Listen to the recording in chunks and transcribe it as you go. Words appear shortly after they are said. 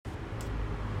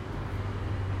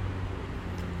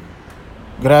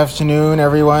Good afternoon,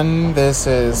 everyone. This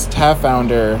is TAF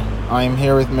Founder. I'm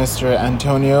here with Mr.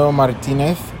 Antonio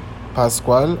Martinez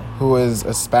Pascual, who is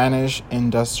a Spanish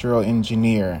industrial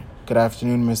engineer. Good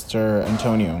afternoon, Mr.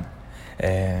 Antonio.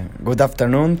 Good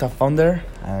afternoon, TAF Founder.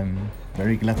 I'm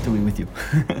very glad to be with you.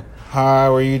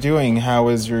 How are you doing? How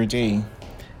was your day?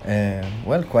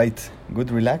 Quite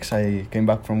good, relax. I came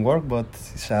back from work, but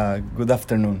it's a good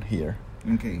afternoon here.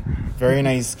 Okay, very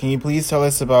nice. Can you please tell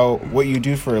us about what you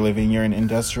do for a living? You're an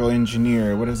industrial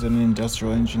engineer. What does an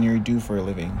industrial engineer do for a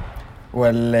living?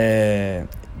 Well,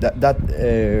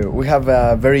 we have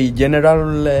a very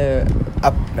general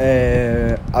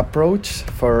approach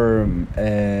for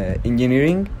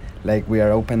engineering. Like, we are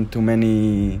open to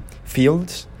many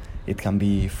fields. It can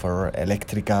be for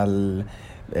electrical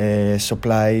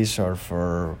supplies or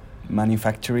for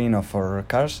manufacturing or for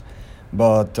cars.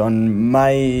 But on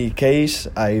my case,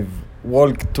 I've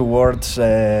walked towards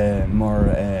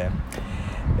more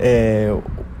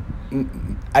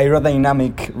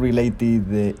aerodynamic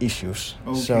related issues.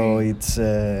 Okay. So it's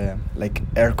like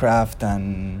aircraft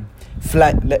and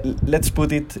let's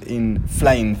put it in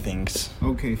flying things.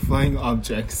 Okay, flying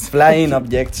objects. Flying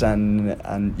objects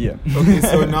and yeah. Okay,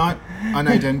 so not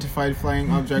unidentified flying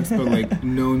objects, but like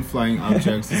known flying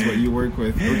objects is what you work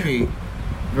with. Okay.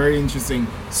 Very interesting.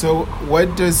 So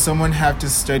what does someone have to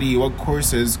study? What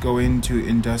courses go into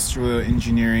industrial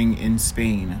engineering in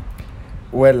Spain?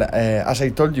 Well, as I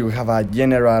told you, we have a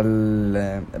general,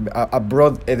 a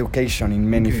broad education in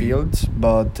many fields,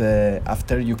 but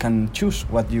after you can choose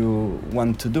what you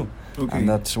want to do. Okay. And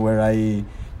that's where I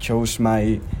chose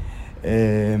my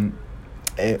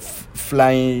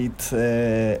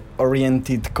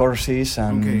flight-oriented courses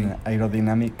and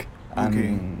aerodynamic.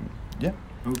 And yeah.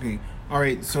 Okay. All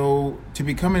right, so to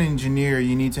become an engineer,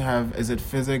 you need to have, is it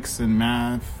physics and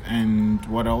math and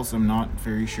what else? I'm not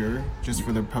very sure, just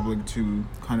for the public to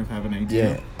kind of have an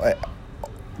idea. Yeah,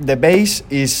 the base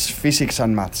is physics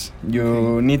and maths.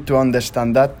 You need to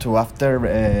understand that to after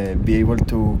be able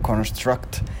to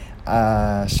construct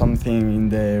something in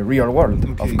the real world.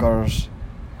 Okay. Of course,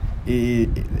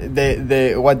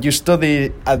 the what you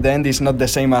study at the end is not the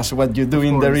same as what you do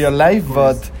in the real life,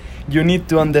 but you need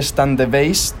to understand the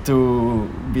base to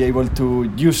be able to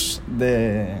use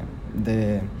the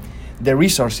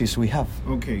resources we have.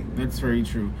 Okay, that's very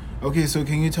true. Okay, so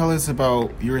can you tell us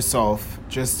about yourself,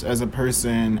 just as a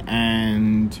person,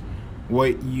 and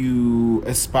what you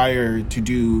aspire to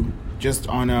do, just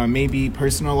on a maybe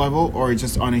personal level or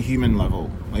just on a human level?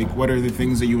 Like, what are the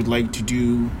things that you would like to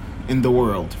do in the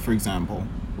world, for example?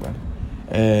 Well,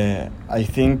 I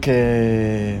think,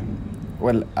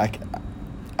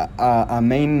 a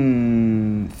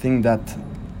main thing that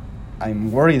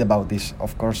I'm worried about is,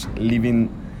 of course, leaving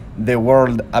the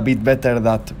world a bit better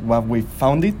than what we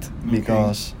found it,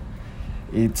 because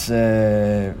it's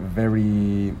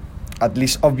very, at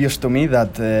least obvious to me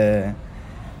that the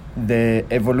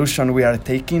evolution we are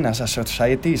taking as a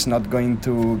society is not going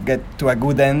to get to a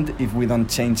good end if we don't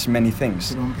change many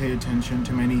things. We don't pay attention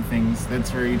to many things.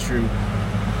 That's very true.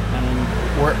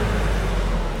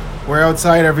 We're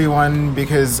outside, everyone,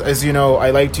 because, as you know, I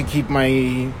like to keep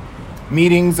my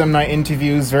meetings and my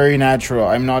interviews very natural.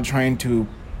 I'm not trying to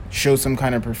show some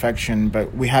kind of perfection,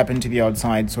 but we happen to be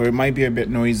outside, so it might be a bit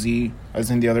noisy, as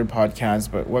in the other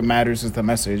podcast, but what matters is the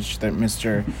message that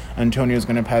Mr. Antonio is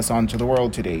going to pass on to the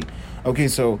world today. Okay,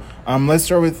 so let's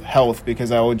start with health,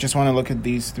 because I would just want to look at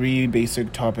these three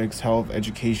basic topics: health,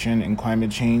 education, and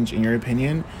climate change, in your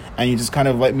opinion, and you just kind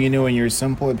of let me know in your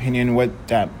simple opinion what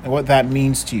that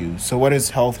means to you. So what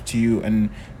is health to you, and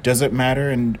does it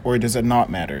matter, or does it not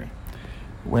matter?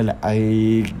 Well,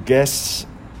 I guess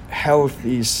health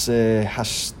is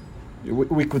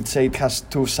we could say it has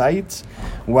two sides.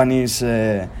 One is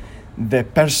the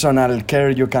personal care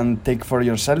you can take for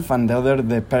yourself, and the other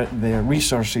the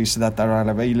resources that are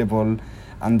available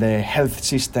and the health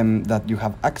system that you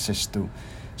have access to.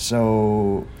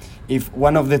 So if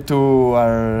one of the two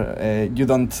are you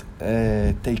don't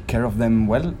take care of them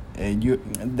well,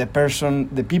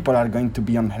 the people are going to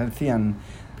be unhealthy, and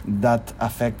that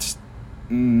affects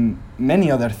many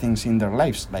other things in their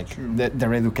lives, like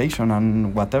their education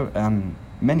and whatever, and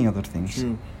many other things.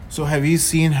 True. So have you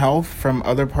seen health from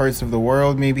other parts of the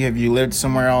world? Maybe have you lived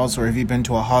somewhere else, or have you been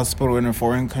to a hospital in a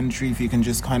foreign country? If you can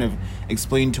just kind of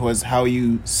explain to us how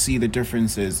you see the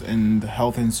differences in the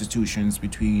health institutions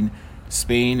between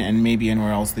Spain and maybe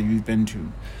anywhere else that you've been to.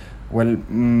 Well,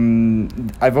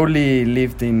 I've only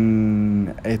lived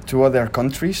in two other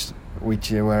countries,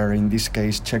 which were in this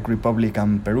case Czech Republic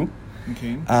and Peru.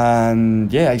 Okay.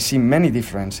 And yeah, I see many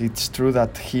differences. It's true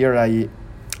that here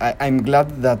I'm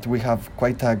glad that we have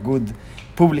quite a good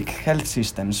public health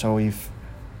system. So if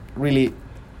really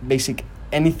basic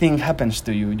anything happens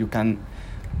to you, you can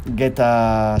get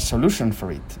a solution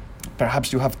for it.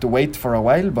 Perhaps you have to wait for a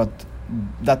while, but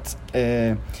that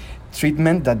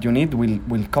treatment that you need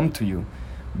will come to you.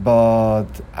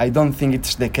 But I don't think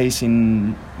it's the case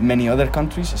in many other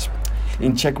countries.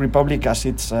 In Czech Republic, as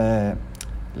it's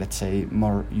let's say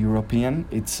more European,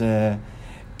 it's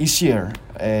easier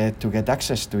to get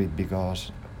access to it,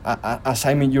 because as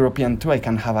I'm a European too, I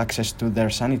can have access to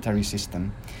their sanitary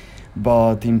system.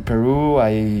 But in Peru,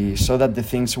 I saw that the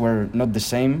things were not the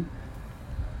same,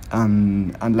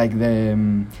 and like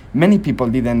many people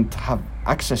didn't have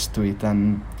access to it,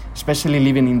 and especially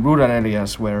living in rural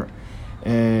areas where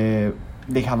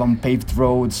they have unpaved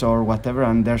roads or whatever,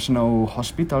 and there's no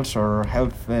hospitals or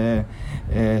health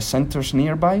centers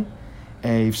nearby.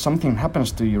 If something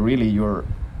happens to you, really,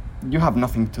 you have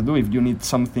nothing to do. If you need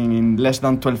something in less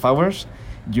than 12 hours,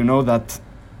 you know that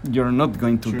you're not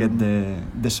going to get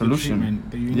the solution. The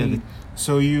treatment that you need.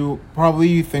 So you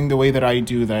probably think the way that I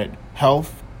do, that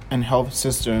health and health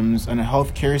systems and a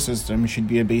healthcare system should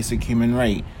be a basic human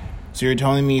right. So you're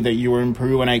telling me that you were in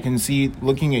Peru, and I can see,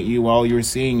 looking at you while you were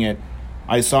seeing it,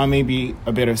 I saw maybe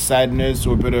a bit of sadness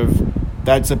or a bit of,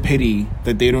 that's a pity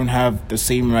that they don't have the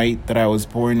same right that I was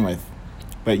born with.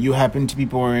 But you happen to be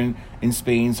born in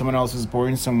Spain, someone else is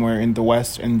born somewhere in the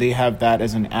West, and they have that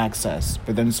as an access.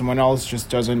 But then someone else just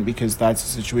doesn't, because that's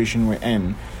the situation we're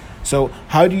in. So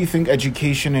how do you think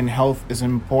education and health is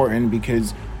important?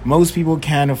 Because most people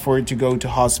can't afford to go to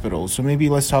hospitals. So maybe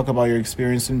let's talk about your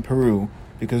experience in Peru,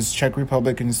 because Czech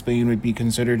Republic and Spain would be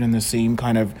considered in the same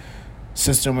kind of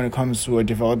system when it comes to a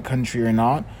developed country or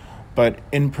not. But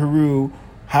in Peru,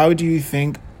 how do you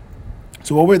think,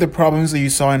 so what were the problems that you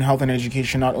saw in health and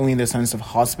education, not only in the sense of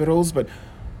hospitals, but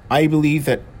I believe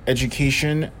that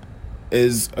education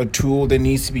is a tool that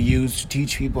needs to be used to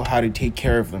teach people how to take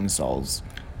care of themselves,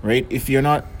 right? If you're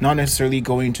not necessarily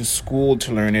going to school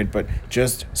to learn it, but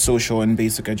just social and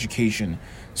basic education.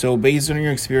 So based on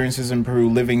your experiences in Peru,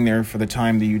 living there for the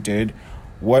time that you did,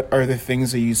 what are the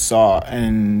things that you saw?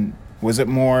 And was it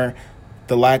more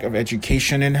the lack of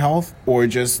education in health, or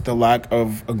just the lack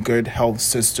of a good health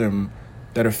system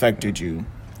that affected you?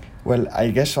 Well,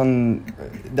 I guess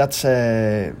that's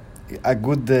a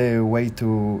good way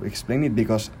to explain it,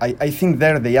 because I think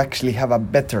there they actually have a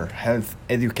better health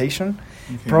education,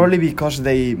 probably because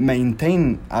they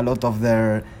maintain a lot of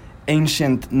their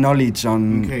ancient knowledge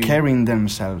on caring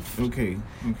themselves.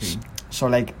 So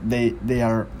like they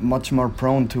are much more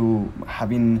prone to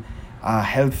having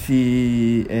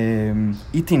healthy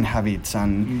eating habits,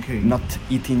 and not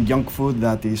eating junk food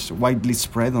that is widely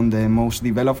spread on the most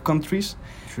developed countries.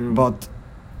 True. But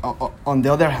on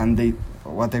the other hand,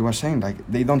 what I was saying, like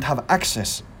they don't have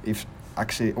access if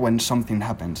actually when something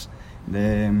happens.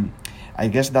 I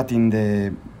guess that in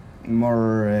the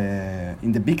more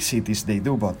in the big cities they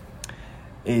do, but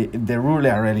the rural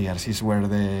areas is where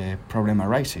the problem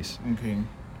arises.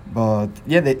 But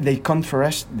yeah, they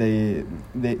contrast, they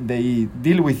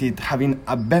deal with it having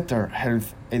a better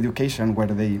health education, where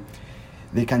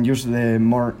they can use the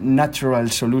more natural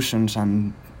solutions,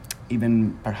 and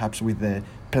even perhaps with the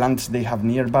plants they have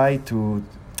nearby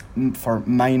for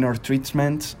minor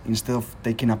treatments. Instead of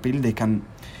taking a pill, they can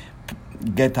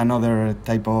get another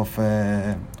type of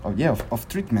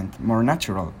treatment, more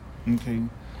natural.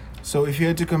 So if you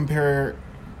had to compare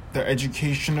the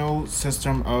educational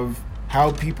system of how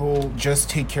people just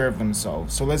take care of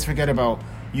themselves. So let's forget about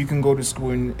you can go to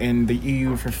school in the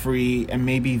EU for free and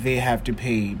maybe they have to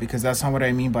pay, because that's not what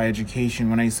I mean by education.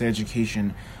 When I say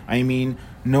education, I mean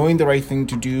knowing the right thing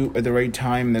to do at the right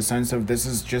time, in the sense of this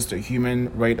is just a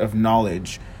human right of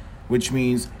knowledge, which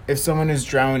means if someone is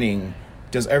drowning,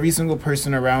 does every single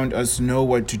person around us know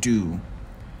what to do?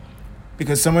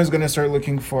 Because someone's going to start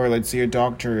looking for, let's say, a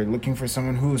doctor, looking for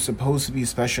someone who is supposed to be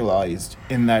specialized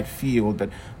in that field. But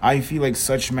I feel like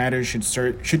such matters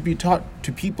should be taught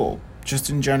to people, just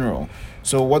in general.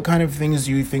 So what kind of things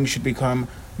do you think should become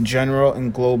general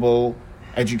and global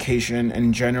education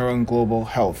and general and global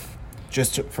health,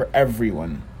 for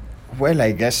everyone? Well,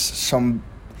 I guess some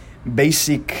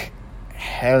basic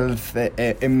health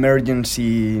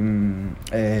emergency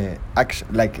action,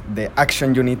 like the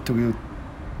action you need to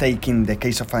take in the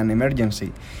case of an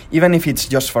emergency. Even if it's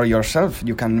just for yourself,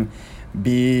 you can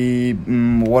be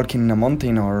walking in a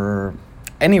mountain or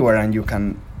anywhere, and you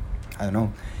can, I don't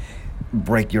know,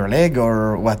 break your leg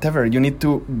or whatever. You need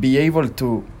to be able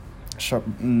to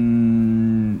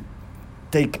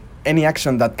take any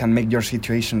action that can make your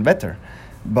situation better.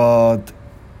 But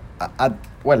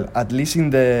at least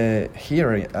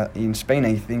here in Spain,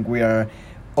 I think we are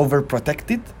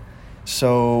overprotected.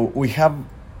 So we have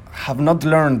not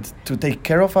learned to take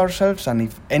care of ourselves, and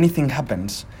if anything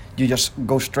happens, you just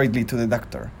go straightly to the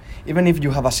doctor. Even if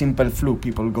you have a simple flu,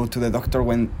 people go to the doctor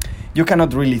when you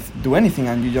cannot really do anything,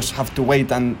 and you just have to wait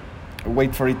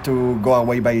for it to go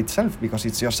away by itself, because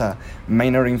it's just a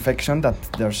minor infection that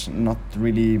there's not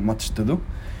really much to do.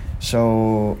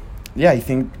 So yeah, I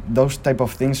think those type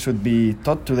of things should be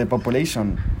taught to the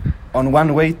population on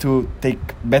one way to take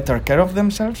better care of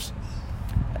themselves,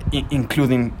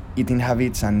 including eating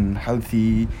habits and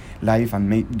healthy life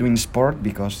and doing sport,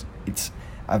 because it's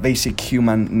a basic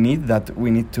human need that we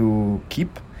need to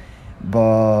keep.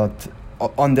 But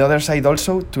on the other side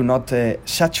also, to not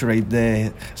saturate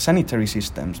the sanitary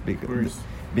systems,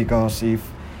 because if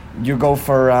you go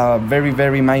for a very,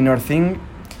 very minor thing,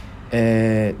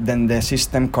 then the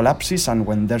system collapses, and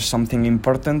when there's something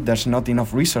important, there's not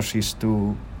enough resources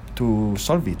to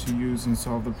solve it. To use and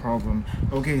solve the problem.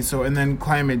 Okay, so and then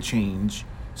climate change.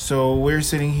 So we're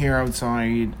sitting here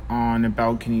outside on a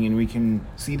balcony and we can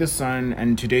see the sun,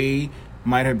 and today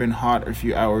might have been hot a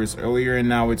few hours earlier and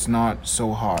now it's not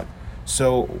so hot.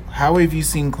 So how have you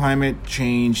seen climate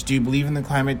change? Do you believe in the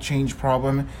climate change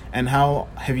problem? And how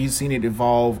have you seen it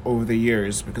evolve over the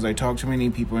years? Because I talk to many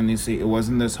people and they say it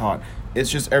wasn't this hot. It's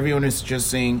just everyone is just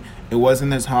saying it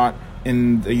wasn't this hot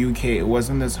in the UK, it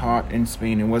wasn't this hot in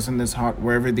Spain, it wasn't this hot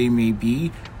wherever they may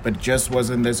be, but just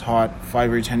wasn't this hot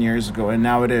 5 or 10 years ago, and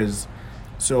now it is.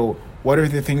 So what are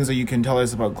the things that you can tell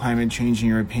us about climate change in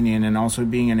your opinion? And also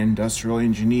being an industrial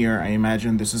engineer, I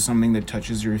imagine this is something that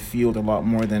touches your field a lot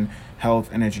more than health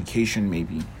and education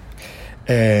maybe.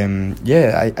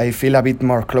 I feel a bit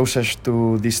more closest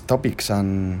to these topics,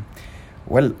 and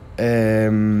well,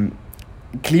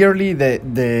 clearly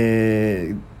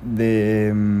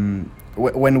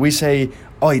when we say,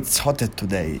 oh, it's hotter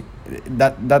today,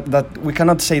 that we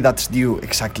cannot say that's due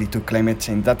exactly to climate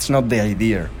change. That's not the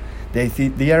idea. The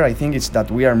idea, I think, is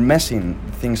that we are messing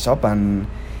things up, and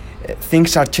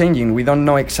things are changing. We don't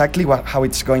know exactly how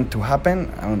it's going to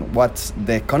happen and what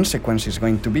the consequence is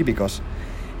going to be, because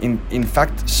in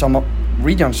fact some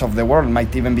regions of the world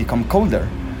might even become colder.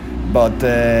 But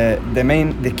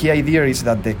the key idea is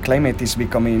that the climate is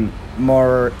becoming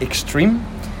more extreme,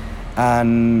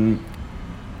 and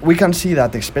we can see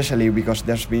that especially because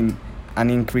there's been an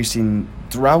increase in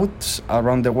droughts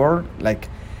around the world. Like,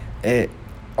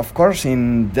 of course,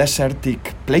 in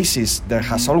desertic places there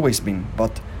has always been,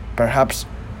 but perhaps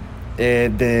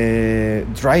the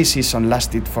dry season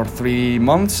lasted for 3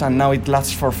 months and now it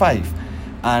lasts for 5.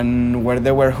 And where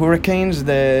there were hurricanes,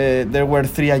 there were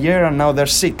 3 a year and now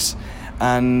there's 6.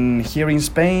 And here in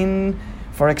Spain,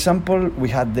 for example, we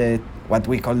had what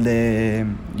we call the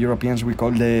Europeans, we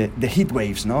call the heat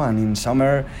waves, no? And in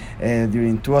summer,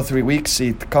 during 2 or 3 weeks,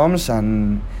 it comes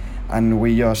and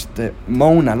we just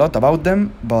moan a lot about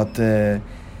them. But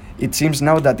it seems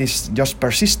now that it's just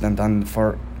persistent, and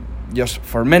for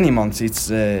many months, it's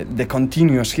the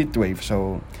continuous heat wave.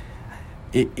 So,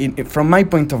 from my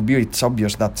point of view, it's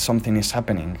obvious that something is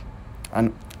happening,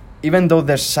 and even though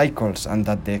there's cycles and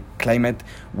that the climate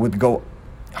would go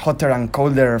hotter and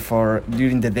colder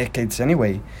during the decades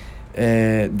anyway,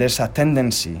 there's a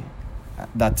tendency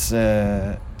that's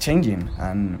changing.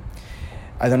 And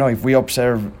I don't know if we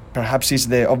observe, perhaps it's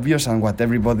the obvious and what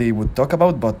everybody would talk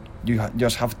about, but you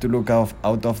just have to look at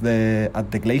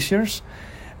the glaciers,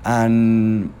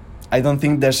 and I don't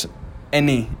think there's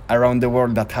any around the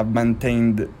world that have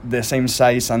maintained the same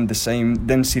size and the same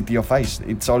density of ice.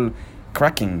 It's all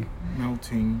cracking,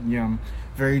 melting. Yeah,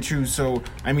 very true. So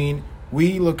I mean,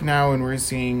 we look now and we're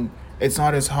seeing it's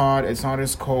not as hot, it's not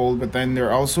as cold, but then there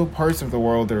are also parts of the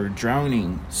world that are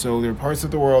drowning. So there are parts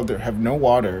of the world that have no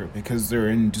water because they're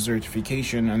in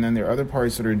desertification, and then there are other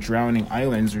parts that are drowning.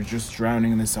 Islands are just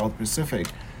drowning in the South Pacific.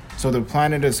 So the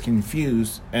planet is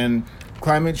confused, and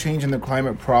climate change and the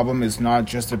climate problem is not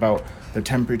just about the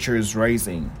temperatures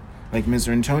rising. Like Mr.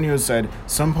 Antonio said,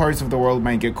 some parts of the world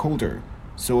might get colder.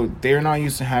 So they're not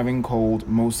used to having cold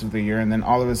most of the year, and then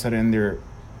all of a sudden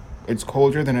it's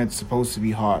colder than it's supposed to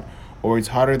be hot, or it's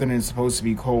hotter than it's supposed to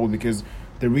be cold, because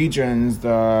the regions,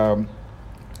 the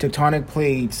tectonic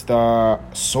plates, the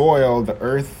soil, the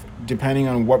earth, depending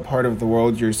on what part of the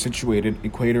world you're situated,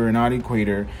 equator or not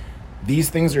equator, these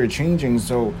things are changing.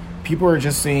 So people are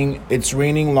just saying it's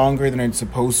raining longer than it's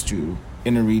supposed to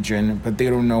in a region, but they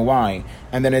don't know why.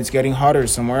 And then it's getting hotter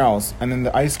somewhere else, and then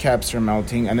the ice caps are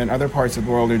melting, and then other parts of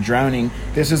the world are drowning.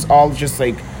 This is all just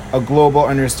like a global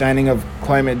understanding of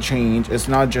climate change. It's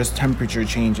not just temperature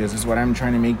changes, is what I'm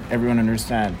trying to make everyone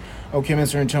understand. Okay,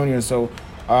 Mr. Antonio, so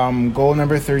Goal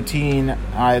number 13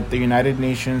 at the United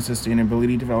Nations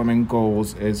Sustainability Development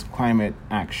Goals is climate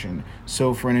action.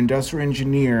 So for an industrial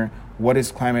engineer, what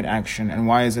is climate action and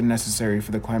why is it necessary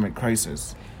for the climate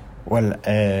crisis? Well,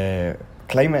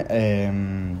 climate.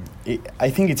 I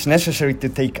think it's necessary to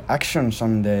take actions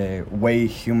on the way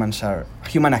human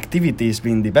activity is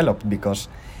being developed, because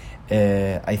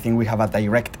I think we have a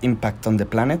direct impact on the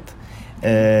planet.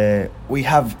 We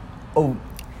have,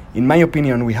 in my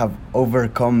opinion, we have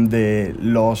overcome the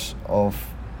laws of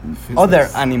Physics. other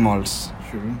animals,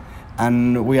 True.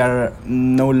 and we are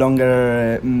no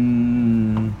longer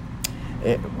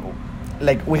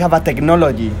like we have a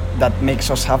technology that makes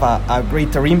us have a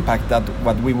greater impact than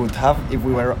what we would have if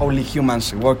we were only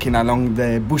humans walking along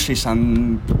the bushes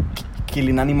and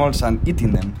killing animals and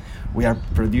eating them. We are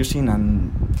producing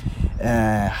and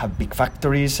have big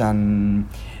factories and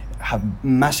have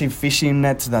massive fishing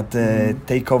nets that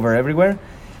take over everywhere.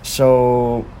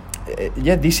 So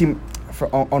this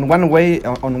on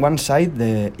one side,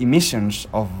 the emissions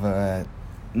of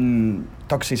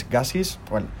toxic gases,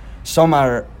 well, some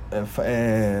are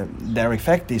their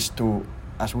effect is to,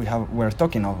 as we're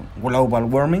talking of, global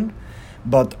warming,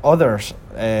 but others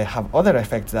have other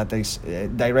effects that is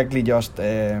directly just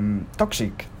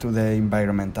toxic to the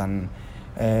environment. And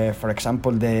for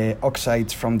example, the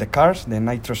oxides from the cars, the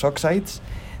nitrous oxides,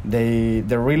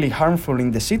 they're really harmful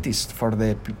in the cities for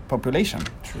the population.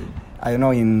 True. I don't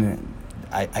know,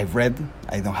 I've read,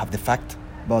 I don't have the fact,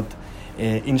 but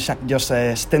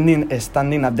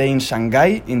standing a day in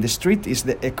Shanghai in the street is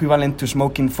the equivalent to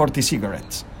smoking 40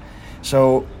 cigarettes.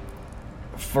 So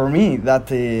for me, that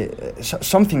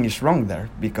something is wrong there,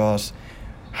 because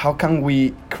how can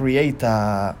we create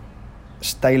a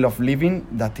style of living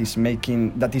that is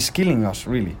killing us,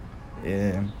 really?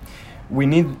 We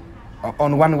need,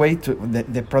 on one way, to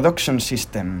the production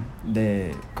system,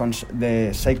 the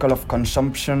cycle of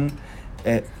consumption,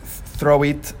 throw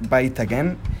it, buy it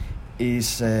again,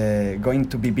 is going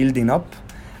to be building up,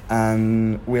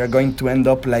 and we are going to end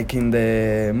up like in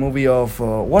the movie of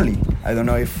WALL-E. I don't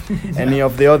know if any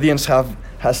of the audience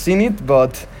has seen it,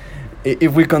 but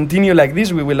if we continue like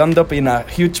this, we will end up in a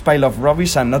huge pile of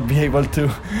rubbish and not be able to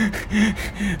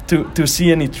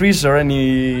see any trees or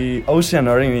any ocean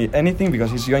or anything,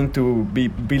 because it's going to be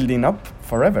building up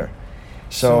forever.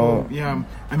 So yeah,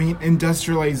 I mean,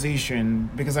 industrialization,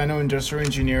 because I know industrial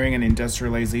engineering and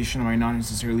industrialization might not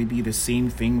necessarily be the same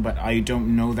thing, but I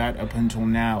don't know that up until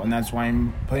now, and that's why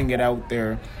I'm putting it out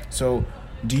there. So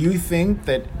do you think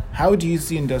that, how do you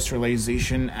see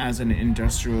industrialization as an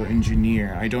industrial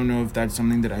engineer? I don't know if that's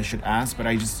something that I should ask, but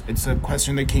it's a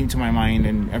question that came to my mind,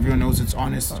 and everyone knows it's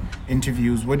honest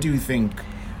interviews. What do you think?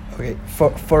 Okay,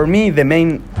 for me, the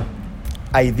main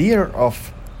idea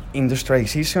of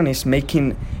industrialization is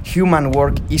making human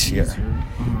work easier.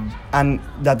 And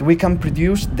that we can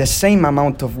produce the same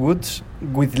amount of goods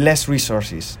with less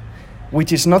resources,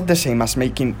 which is not the same as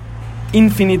making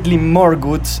infinitely more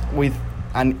goods with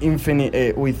an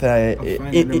infinite with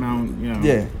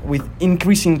with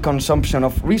increasing consumption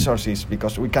of resources,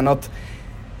 because we cannot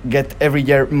get every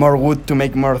year more wood to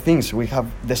make more things. We have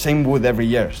the same wood every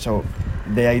year. So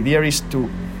the idea is to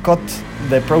cut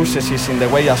the processes in the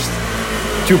way as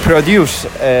to produce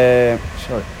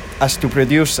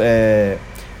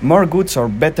more goods or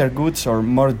better goods or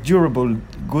more durable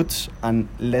goods and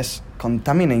less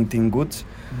contaminating goods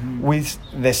with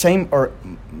the same or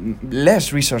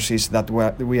less resources that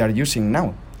we are using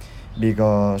now.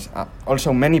 Because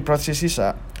also many processes,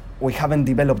 we haven't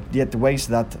developed yet ways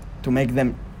that to make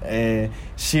them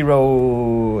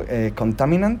zero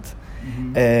contaminant.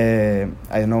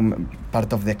 I don't know,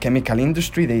 part of the chemical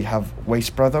industry, they have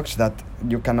waste products that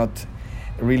you cannot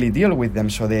really deal with them.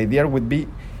 So the idea would be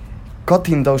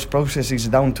cutting those processes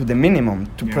down to the minimum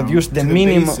to produce the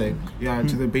minimum.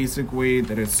 To the basic way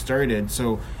that it started.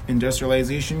 So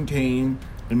industrialization came,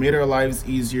 it made our lives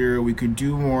easier. We could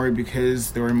do more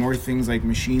because there were more things like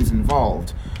machines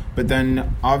involved. But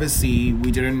then obviously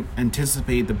we didn't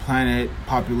anticipate the planet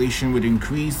population would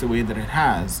increase the way that it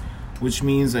has, which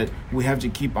means that we have to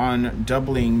keep on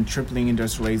doubling, tripling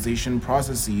industrialization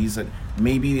processes that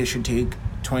maybe they should take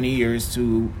 20 years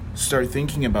to start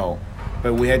thinking about.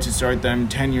 But we had to start them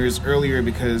 10 years earlier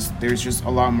because there's just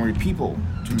a lot more people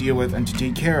to deal with and to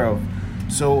take care of.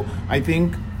 So I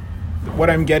think what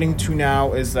I'm getting to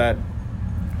now is that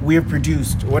we have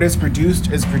produced. What is produced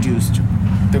is produced.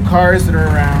 The cars that are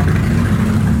around,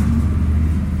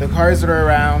 the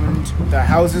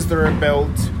houses that are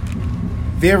built,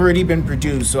 they've already been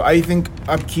produced. So I think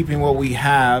upkeeping what we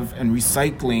have and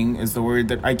recycling is the word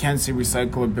that I can't say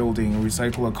recycle a building or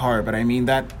recycle a car, but I mean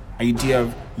idea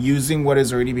of using what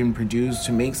has already been produced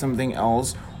to make something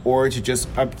else or to just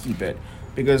upkeep it.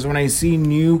 Because when I see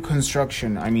new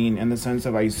construction, I mean, in the sense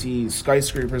of I see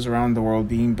skyscrapers around the world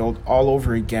being built all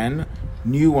over again,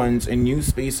 new ones in new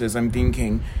spaces, I'm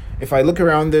thinking, if I look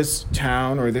around this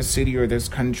town or this city or this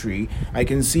country, I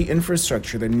can see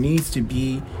infrastructure that needs to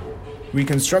be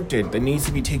reconstructed, that needs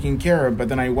to be taken care of. But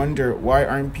then I wonder, why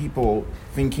aren't people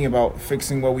thinking about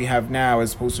fixing what we have now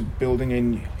as opposed to building a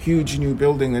huge new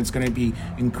building that's going to be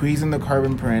increasing the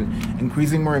carbon print,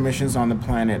 increasing more emissions on the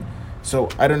planet? So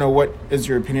I don't know, what is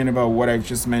your opinion about what I've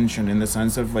just mentioned, in the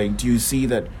sense of, like, do you see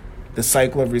that the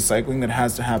cycle of recycling that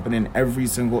has to happen in every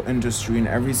single industry, in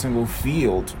every single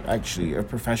field, actually, of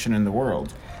profession in the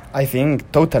world? I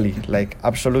think totally, like,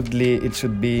 absolutely, it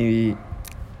should be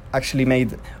actually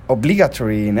made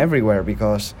obligatory in everywhere,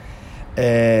 because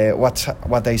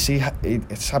what I see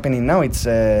it's happening now, it's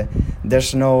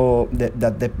there's no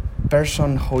that the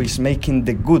person who is making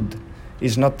the good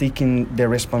is not taking the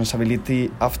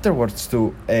responsibility afterwards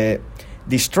to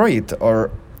destroy it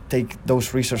or take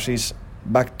those resources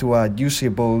back to a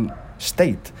usable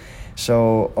state.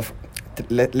 So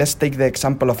let's take the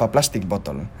example of a plastic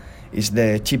bottle. It's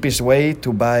the cheapest way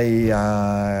to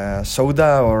buy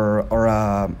soda or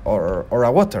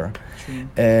a water.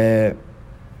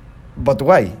 But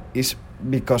why? It's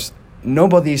because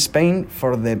nobody is paying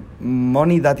for the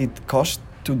money that it costs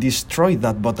to destroy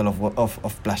that bottle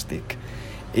of plastic.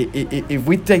 If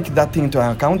we take that into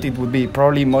account, it would be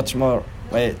probably much more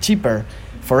cheaper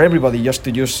for everybody just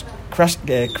to use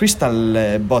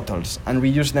crystal bottles and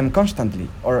reuse them constantly,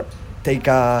 or take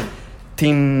a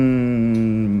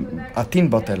tin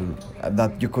bottle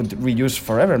that you could reuse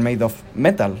forever, made of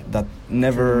metal that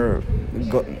never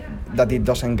that it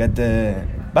doesn't get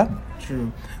bad.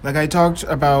 True. Like, I talked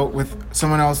about with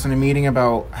someone else in a meeting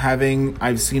about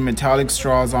I've seen metallic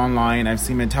straws online, I've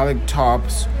seen metallic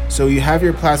tops. So you have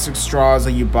your plastic straws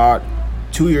that you bought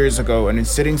 2 years ago and it's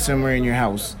sitting somewhere in your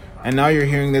house. And now you're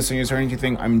hearing this and you're starting to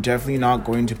think, I'm definitely not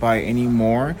going to buy any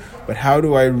more. But how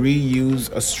do I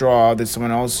reuse a straw that someone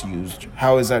else used?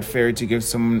 How is that fair to give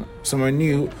someone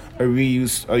new a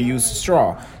used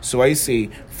straw? So I say,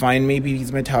 find maybe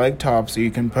these metallic tops that you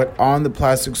can put on the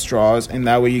plastic straws, and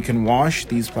that way you can wash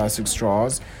these plastic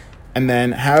straws, and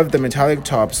then have the metallic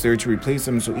tops there to replace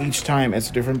them. So each time it's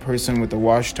a different person with the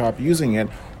wash top using it,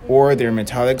 or they're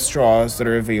metallic straws that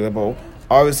are available.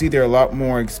 Obviously, they're a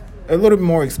little bit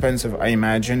more expensive, I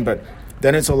imagine, but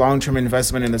then it's a long-term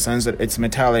investment in the sense that it's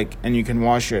metallic and you can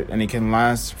wash it and it can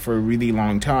last for a really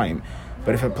long time.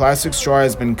 But if a plastic straw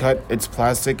has been cut, it's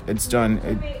plastic, it's done,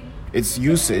 its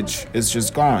usage is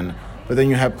just gone. But then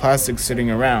you have plastic sitting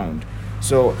around.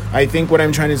 So I think what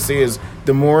I'm trying to say is,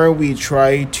 the more we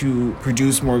try to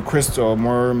produce more crystal,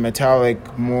 more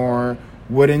metallic, more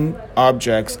wooden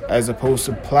objects as opposed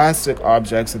to plastic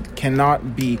objects that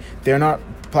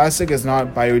plastic is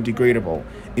not biodegradable.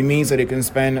 It means that it can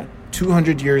spend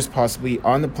 200 years possibly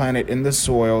on the planet in the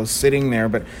soil, sitting there,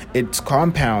 but its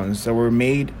compounds that were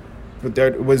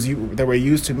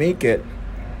used to make it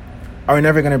are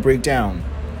never going to break down.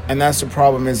 And that's the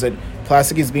problem, is that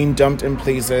plastic is being dumped in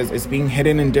places, it's being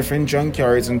hidden in different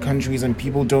junkyards in countries, and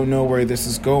people don't know where this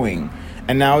is going.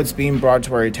 And now it's being brought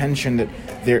to our attention that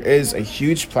there is a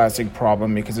huge plastic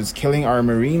problem, because it's killing our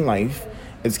marine life.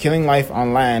 It's killing life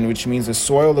on land, which means the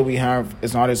soil that we have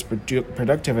is not as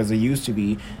productive as it used to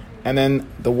be. And then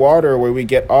the water, where we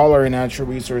get all our natural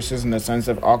resources in the sense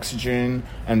of oxygen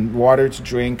and water to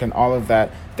drink and all of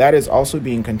that, that is also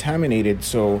being contaminated.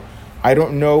 So I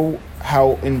don't know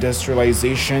how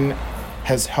industrialization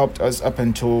has helped us up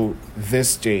until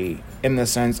this day in the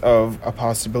sense of a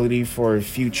possibility for a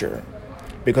future.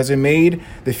 Because it made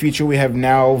the future we have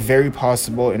now very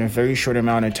possible in a very short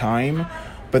amount of time.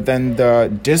 But then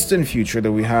the distant future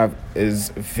that we have is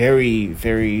very,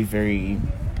 very, very...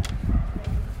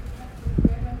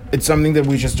 It's something that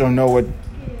we just don't know what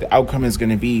the outcome is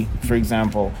going to be, for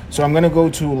example. So I'm going to go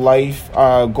to life.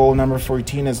 Goal number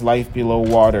 14 is life below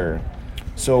water.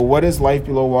 So what is life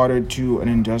below water to an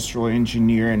industrial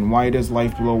engineer, and why does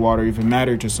life below water even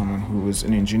matter to someone who is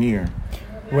an engineer?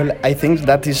 Well, I think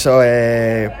that is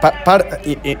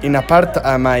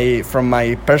from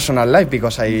my personal life,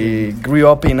 because I grew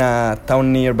up in a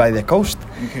town nearby the coast,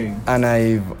 and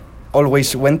I've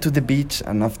always went to the beach,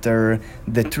 and after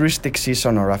the touristic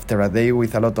season or after a day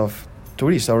with a lot of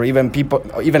tourists or even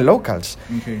locals,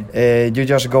 you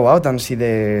just go out and see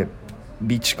the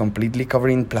beach completely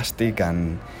covered in plastic,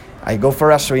 and I go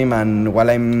for a swim, and while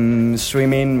I'm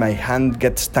swimming my hand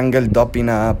gets tangled up in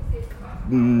a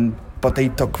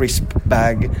potato crisp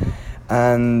bag,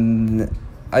 and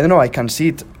I don't know, I can see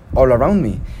it all around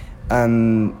me.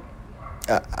 And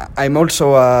I'm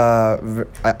also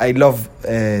I love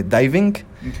diving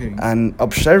Okay. and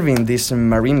observing this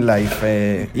marine life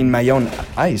in my own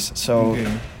eyes. So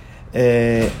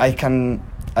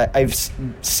I've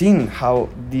seen how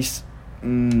this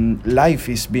life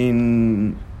is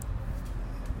being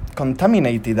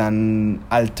contaminated and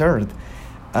altered,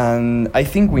 and I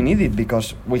think we need it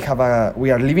because we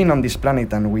are living on this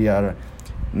planet, and we are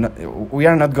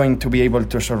not going to be able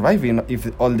to survive if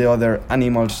all the other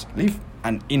animals live.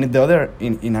 And in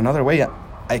another way,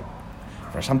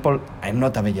 for example, I'm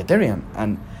not a vegetarian,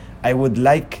 and I would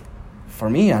like, for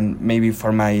me and maybe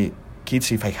for my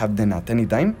kids, if I have them at any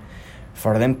time,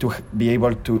 for them to be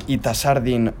able to eat a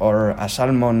sardine or a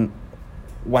salmon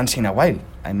once in a while.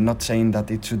 I'm not saying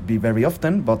that it should be very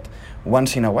often, but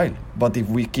once in a while. But if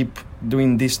we keep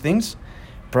doing these things,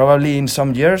 probably in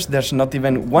some years there's not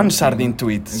even one sardine to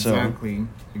eat.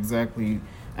 Exactly.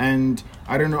 And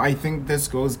I don't know, I think this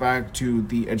goes back to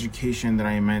the education that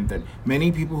I meant, that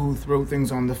many people who throw things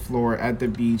on the floor, at the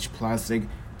beach, plastic,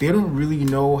 they don't really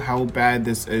know how bad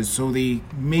this is. So they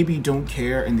maybe don't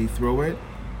care and they throw it,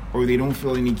 or they don't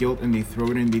feel any guilt and they throw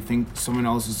it and they think someone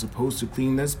else is supposed to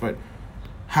clean this. But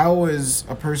how is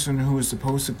a person who is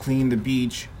supposed to clean the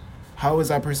beach, how is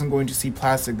that person going to see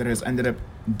plastic that has ended up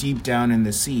deep down in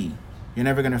the sea? You're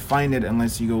never going to find it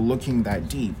unless you go looking that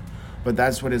deep. But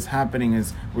that's what is happening,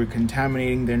 is we're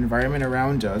contaminating the environment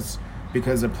around us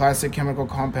because the plastic chemical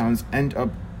compounds end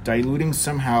up diluting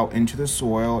somehow into the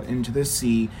soil, into the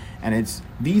sea, and it's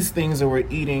these things that we're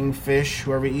eating, fish,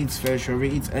 whoever eats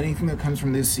anything that comes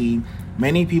from the sea.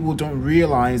 Many people don't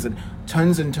realize that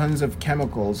tons and tons of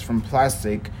chemicals from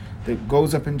plastic that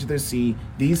goes up into the sea,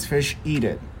 these fish eat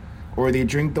it, or they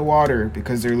drink the water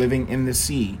because they're living in the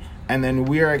sea. And then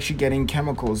we're actually getting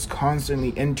chemicals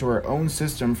constantly into our own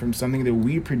system from something that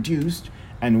we produced,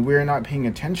 and we're not paying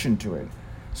attention to it.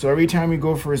 So every time we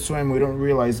go for a swim, we don't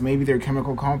realize maybe there are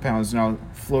chemical compounds now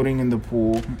floating in the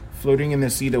pool, floating in the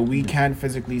sea that we can't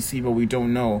physically see, but we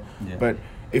don't know. Yeah. But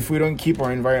if we don't keep our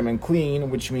environment clean,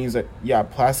 which means that,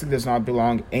 plastic does not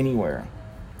belong anywhere.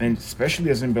 And especially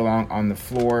doesn't belong on the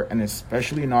floor, and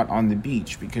especially not on the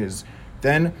beach, because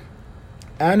then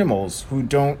animals who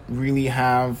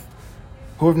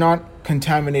have not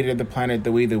contaminated the planet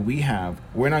the way that we have,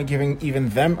 we're not giving even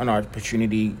them an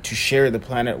opportunity to share the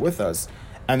planet with us.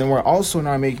 And then we're also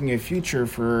not making a future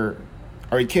for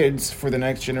our kids, for the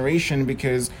next generation,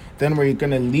 because then we're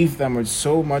going to leave them with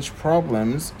so many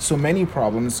problems,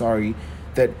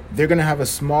 that they're going to have a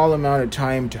small amount of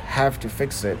time to have to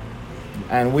fix it.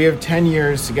 And we have 10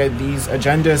 years to get these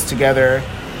agendas together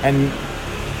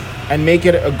and make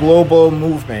it a global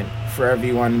movement for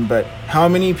everyone. But how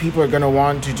many people are going to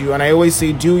want to do? And I always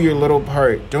say, do your little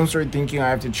part. Don't start thinking I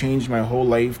have to change my whole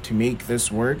life to make this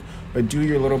work, but do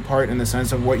your little part in the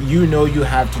sense of what you know you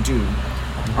have to do.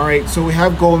 All right, so we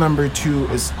have goal number 2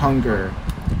 is hunger.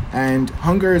 And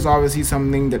hunger is obviously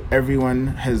something that everyone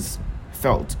has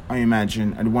felt, I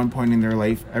imagine. At one point in their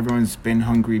life, everyone's been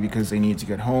hungry because they need to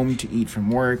get home to eat from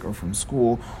work or from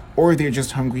school, or they're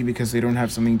just hungry because they don't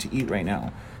have something to eat right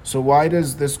now. So why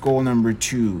does this goal number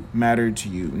 2 matter to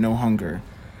you, no hunger?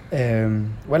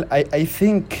 Well, I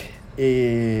think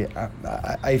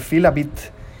I feel a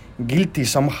bit guilty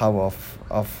somehow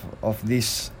of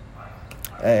this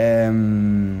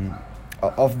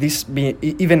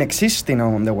even existing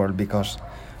on the world, because,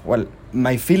 well,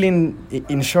 my feeling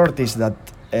in short is that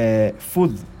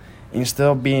food, instead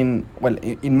of being, well,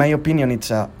 in my opinion,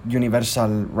 it's a universal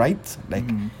right. Like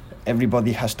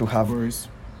everybody has to have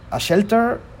a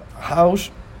shelter,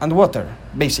 house, and water,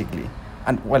 basically,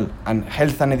 and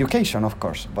health and education, of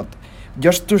course. But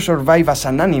just to survive as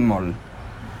an animal,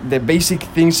 the basic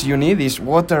things you need is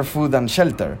water, food, and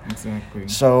shelter. Exactly.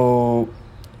 So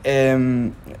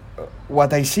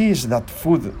what I see is that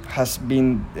food has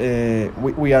been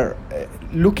we are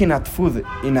looking at food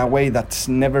in a way that's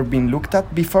never been looked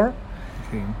at before.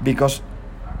 Okay. Because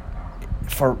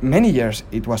for many years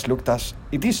it was looked as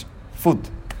it is food,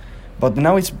 but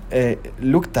now it's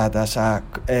looked at as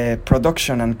a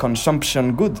production and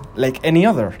consumption good, like any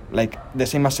other, like the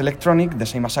same as electronic, the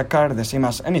same as a car, the same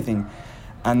as anything.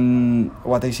 And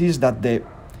what I see is that the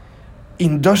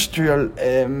industrial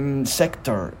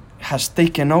sector has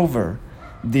taken over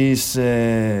this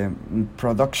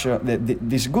production,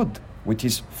 this good, which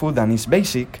is food and is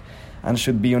basic and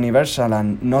should be universal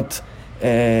and not,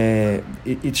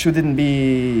 it shouldn't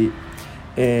be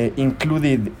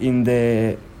included in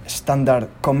the standard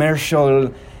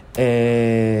commercial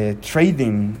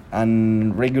trading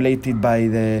and regulated by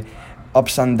the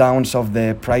ups and downs of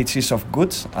the prices of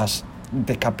goods as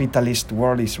the capitalist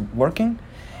world is working.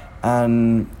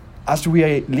 And as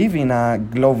we live in a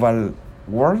global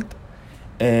world,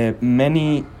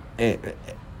 many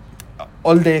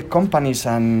all the companies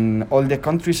and all the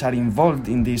countries are involved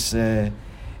in this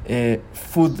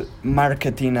food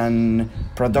marketing and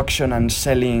production and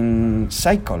selling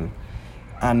cycle.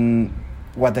 And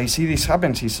what I see this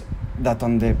happens is that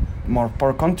on the more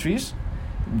poor countries,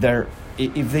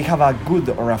 if they have a good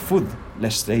or a food,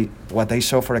 let's say what I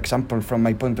saw, for example, from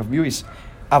my point of view, is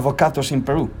avocados in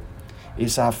Peru.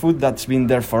 It's a food that's been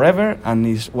there forever and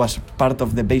was part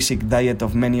of the basic diet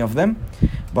of many of them.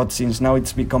 But since now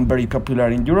it's become very popular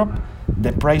in Europe,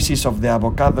 the prices of the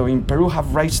avocado in Peru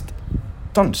have raised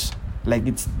tons. Like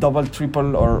it's double,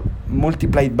 triple, or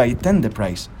multiplied by 10 the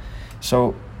price.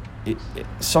 So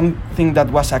something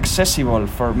that was accessible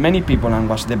for many people and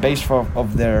was the base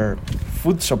of their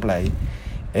food supply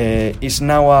is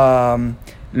now a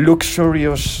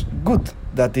luxurious good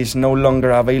that is no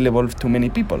longer available to many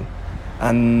people.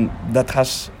 And that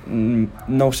has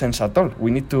no sense at all.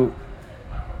 We need to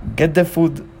get the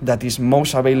food that is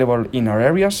most available in our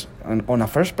areas and on a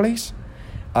first place,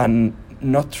 and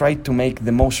not try to make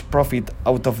the most profit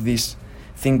out of this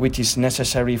thing which is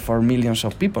necessary for millions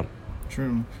of people.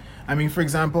 True. I mean, for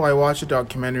example, I watched a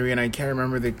documentary, and I can't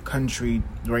remember the country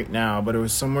right now, but it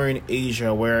was somewhere in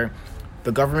Asia where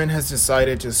the government has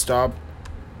decided to stop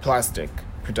plastic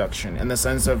production in the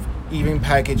sense of even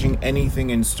packaging anything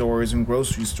in stores and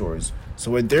grocery stores. So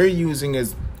what they're using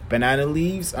is banana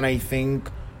leaves, and I think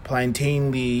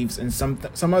plantain leaves, and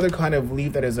some other kind of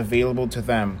leaf that is available to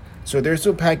them. So they're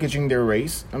still packaging their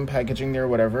rice and packaging their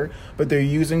whatever, but they're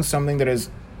using something that is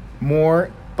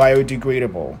more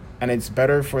biodegradable and it's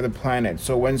better for the planet.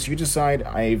 So once you decide,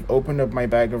 I've opened up my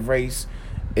bag of rice,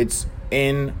 it's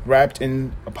wrapped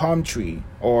in a palm tree,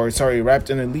 wrapped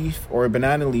in a leaf or a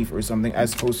banana leaf or something,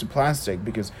 as opposed to plastic,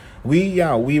 because we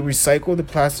recycle the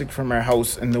plastic from our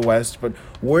house in the West, but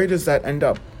where does that end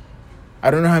up? I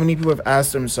don't know how many people have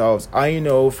asked themselves. I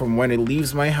know from when it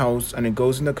leaves my house and it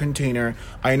goes in the container,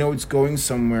 I know it's going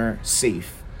somewhere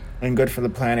safe and good for the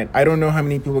planet. I don't know how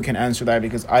many people can answer that,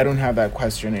 because I don't have that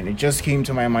question, and it just came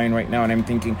to my mind right now, and I'm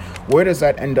thinking, where does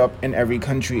that end up in every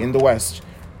country in the West?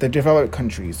 The developed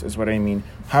countries is what I mean.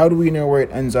 How do we know where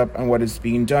it ends up and what is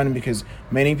being done? Because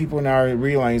many people now are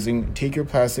realizing, take your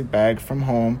plastic bag from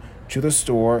home to the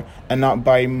store and not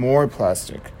buy more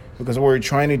plastic. Because what we're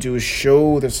trying to do is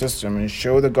show the system and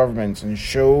show the governments and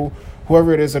show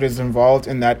whoever it is that is involved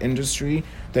in that industry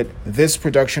that this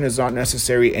production is not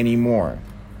necessary anymore.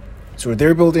 So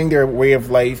they're building their way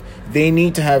of life. They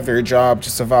need to have their job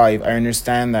to survive. I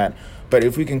understand that. But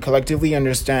if we can collectively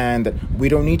understand that we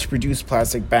don't need to produce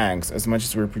plastic bags as much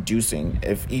as we're producing,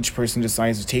 if each person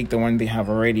decides to take the one they have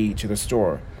already to the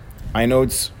store. I know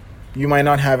you might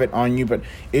not have it on you, but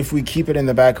if we keep it in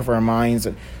the back of our minds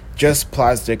that just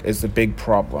plastic is the big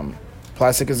problem.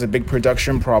 Plastic is a big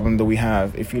production problem that we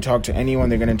have. If you talk to anyone,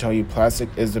 they're going to tell you plastic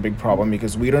is the big problem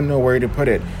because we don't know where to put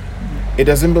it. It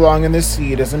doesn't belong in the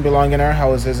sea. It doesn't belong in our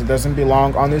houses. It doesn't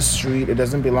belong on the street. It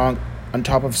doesn't belong on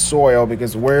top of soil,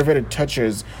 because wherever it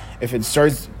touches, if it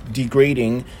starts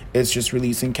degrading, it's just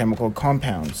releasing chemical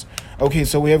compounds. Okay,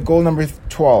 so we have goal number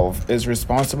 12 is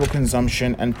responsible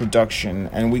consumption and production,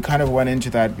 and we kind of went into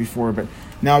that before, but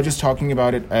now just talking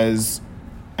about it as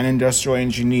an industrial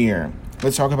engineer,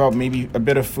 let's talk about maybe a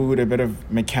bit of food, a bit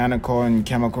of mechanical and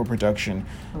chemical production.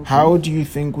 Okay. How do you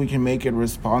think we can make it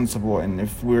responsible? And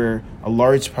if we're a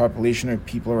large population of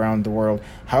people around the world,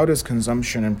 how does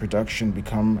consumption and production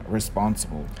become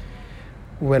responsible?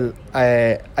 Well,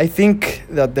 I think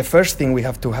that the first thing we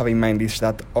have to have in mind is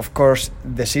that, of course,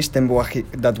 the system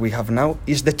that we have now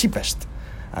is the cheapest.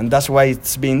 And that's why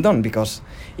it's being done, because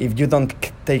if you don't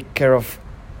take care of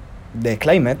the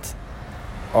climate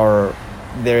or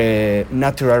the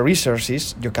natural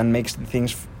resources, you can make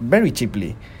things very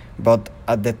cheaply, but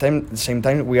at the same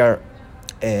time we are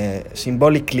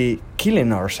symbolically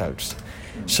killing ourselves.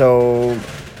 So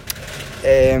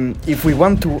if we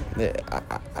want to,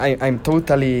 I'm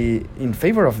totally in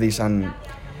favor of this and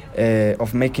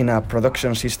of making a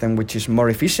production system which is more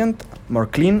efficient, more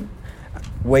clean,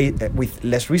 with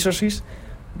less resources,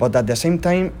 but at the same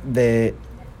time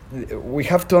we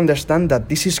have to understand that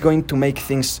this is going to make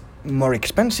things more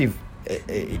expensive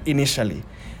initially,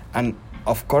 and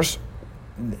of course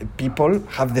people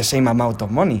have the same amount of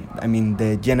money. I mean,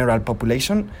 the general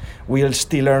population will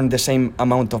still earn the same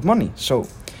amount of money. So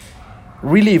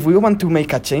really, if we want to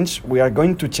make a change, we are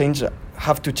going to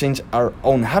have to change our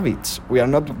own habits. We are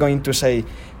not going to say,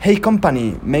 hey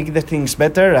company, make the things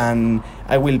better and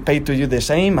I will pay to you the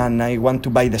same and I want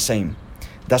to buy the same.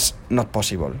 That's not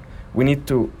possible. We need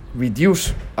to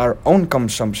reduce our own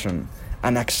consumption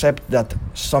and accept that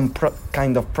some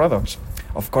kind of products,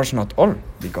 of course not all,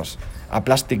 because a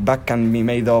plastic bag can be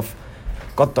made of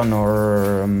cotton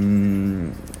or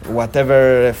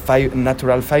whatever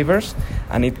natural fibers,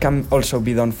 and it can also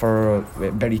be done for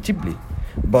very cheaply.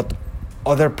 But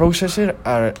other processes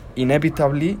are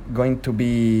inevitably going to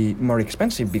be more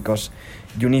expensive because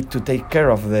you need to take care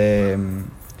of the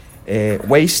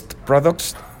waste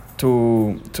products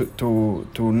to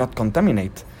not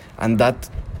contaminate, and that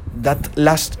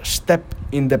last step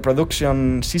in the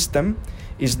production system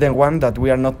is the one that we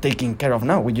are not taking care of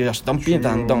now. We just dump it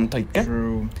and don't take care.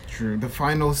 True. The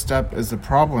final step is the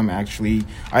problem, actually.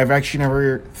 I've actually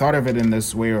never thought of it in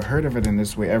this way or heard of it in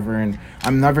this way ever, and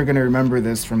I'm never going to remember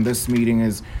this from this meeting.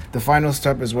 Is the final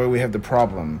step is where we have the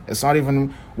problem. It's not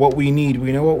even what we need.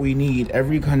 We know what we need.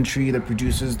 Every country that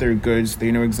produces their goods,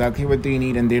 they know exactly what they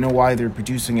need, and they know why they're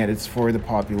producing it. It's for the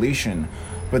population.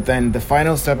 But then the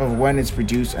final step of when it's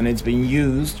produced and it's being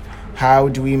used, how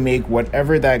do we make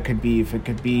whatever that could be? If it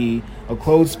could be a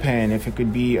clothespin, if it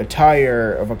could be a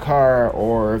tire of a car,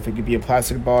 or if it could be a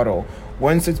plastic bottle.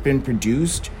 Once it's been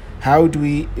produced, how do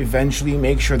we eventually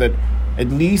make sure that at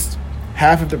least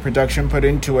half of the production put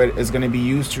into it is going to be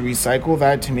used to recycle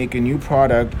that to make a new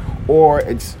product, or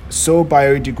it's so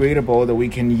biodegradable that we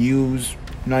can use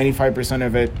 95%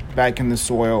 of it back in the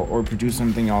soil or produce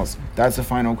something else? That's the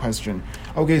final question.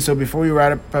 Okay, so before we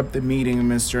wrap up the meeting,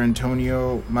 Mr.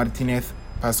 Antonio Martinez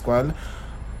Pascual,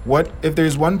 what if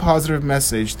there's one positive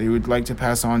message that you would like to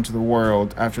pass on to the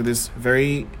world after this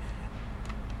very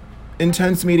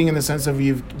intense meeting, in the sense of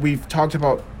we've talked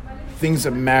about things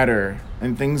that matter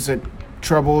and things that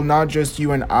trouble not just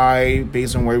you and I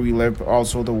based on where we live, but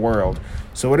also the world.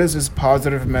 So what is this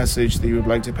positive message that you would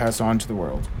like to pass on to the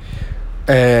world?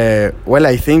 Well,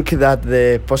 I think that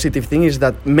the positive thing is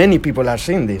that many people are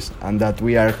seeing this, and that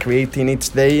we are creating each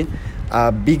day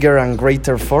a bigger and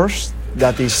greater force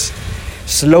that is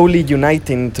slowly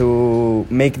uniting to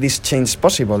make this change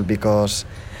possible, because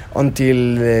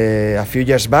until a few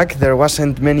years back there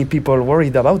wasn't many people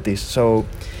worried about this. So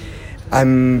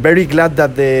I'm very glad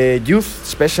that the youth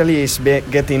especially is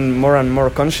getting more and more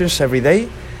conscious every day,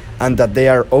 and that they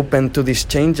are open to this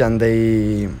change, and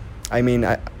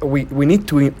we need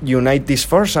to unite this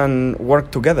force and work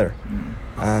together.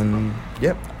 And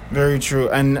yeah. Very true.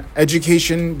 And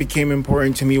education became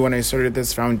important to me when I started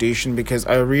this foundation, because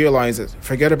I realized that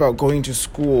forget about going to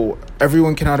school.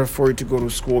 Everyone cannot afford to go to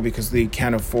school because they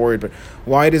can't afford. But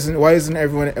why isn't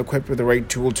everyone equipped with the right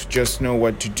tool to just know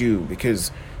what to do?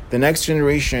 Because the next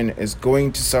generation is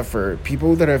going to suffer.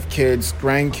 People that have kids,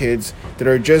 grandkids, that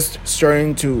are just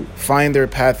starting to find their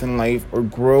path in life or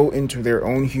grow into their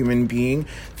own human being,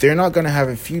 they're not going to have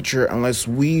a future unless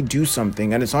we do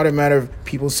something. And it's not a matter of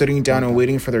people sitting down and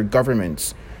waiting for their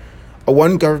governments.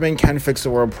 One government can't fix the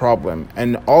world problem,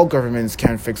 and all governments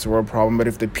can't fix the world problem. But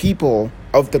if the people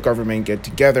of the government get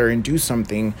together and do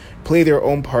something, play their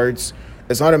own parts,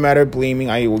 it's not a matter of blaming.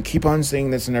 I will keep on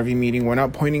saying this in every meeting. We're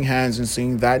not pointing hands and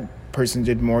saying that person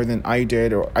did more than I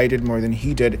did or I did more than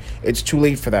he did. It's too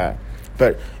late for that.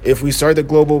 But if we start the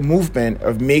global movement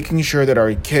of making sure that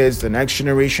our kids, the next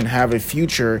generation, have a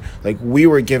future like we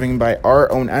were given by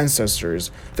our own ancestors,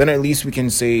 then at least we can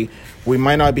say we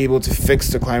might not be able to fix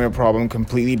the climate problem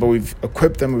completely, but we've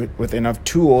equipped them with enough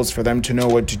tools for them to know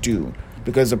what to do.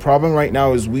 Because the problem right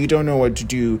now is we don't know what to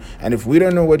do. And if we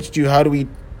don't know what to do, how do we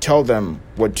tell them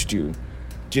what to do?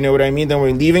 Do you know what I mean? Then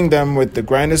we're leaving them with the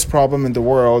grandest problem in the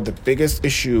world, the biggest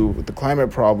issue with the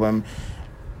climate problem,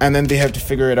 and then they have to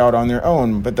figure it out on their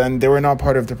own. But then they were not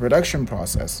part of the production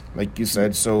process, like you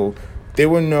said. So they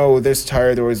wouldn't know this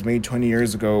tire that was made 20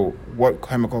 years ago, what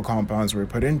chemical compounds were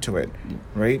put into it,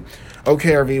 right?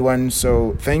 Okay, everyone.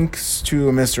 So thanks to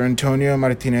Mr. Antonio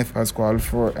Martinez Pascual,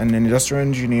 for an industrial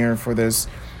engineer, for this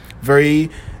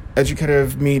very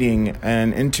educative meeting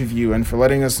and interview, and for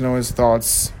letting us know his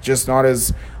thoughts, just not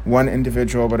as one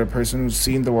individual, but a person who's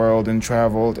seen the world and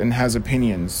traveled and has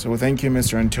opinions. So thank you,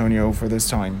 Mr. Antonio, for this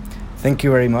time. Thank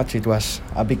you very much. It was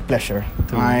a big pleasure.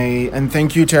 And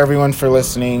thank you to everyone for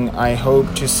listening. I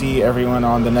hope to see everyone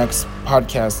on the next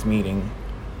podcast meeting.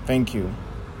 Thank you.